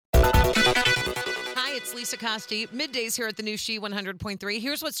It's Lisa Costi. Middays here at the new She 100.3.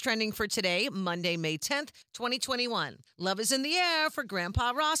 Here's what's trending for today, Monday, May 10th, 2021. Love is in the air for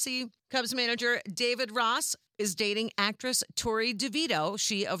Grandpa Rossi. Cubs manager David Ross is dating actress Tori DeVito,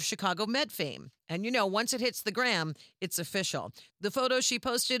 she of Chicago Med fame. And you know, once it hits the gram, it's official. The photo she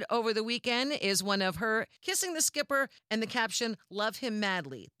posted over the weekend is one of her kissing the skipper and the caption, "Love him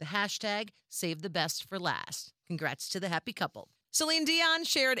madly." The hashtag, "Save the best for last." Congrats to the happy couple. Celine Dion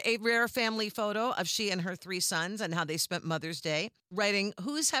shared a rare family photo of she and her 3 sons and how they spent Mother's Day, writing,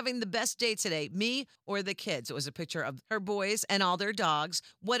 "Who's having the best day today, me or the kids?" It was a picture of her boys and all their dogs.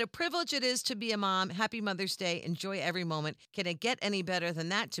 What a privilege it is to be a mom. Happy Mother's Day. Enjoy every moment. Can it get any better than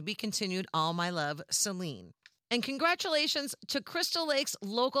that? To be continued. All my love, Celine. And congratulations to Crystal Lake's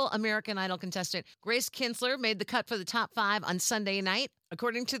local American Idol contestant. Grace Kinsler made the cut for the top 5 on Sunday night.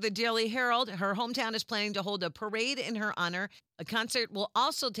 According to the Daily Herald, her hometown is planning to hold a parade in her honor. A concert will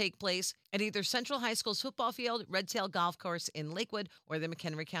also take place at either Central High School's football field, Redtail Golf Course in Lakewood, or the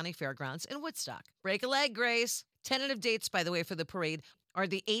McHenry County Fairgrounds in Woodstock. Break a leg, Grace. Tentative dates, by the way, for the parade are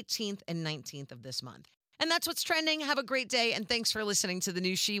the 18th and 19th of this month. And that's what's trending. Have a great day, and thanks for listening to the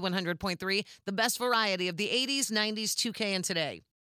new She 100.3, the best variety of the 80s, 90s, 2K, and today.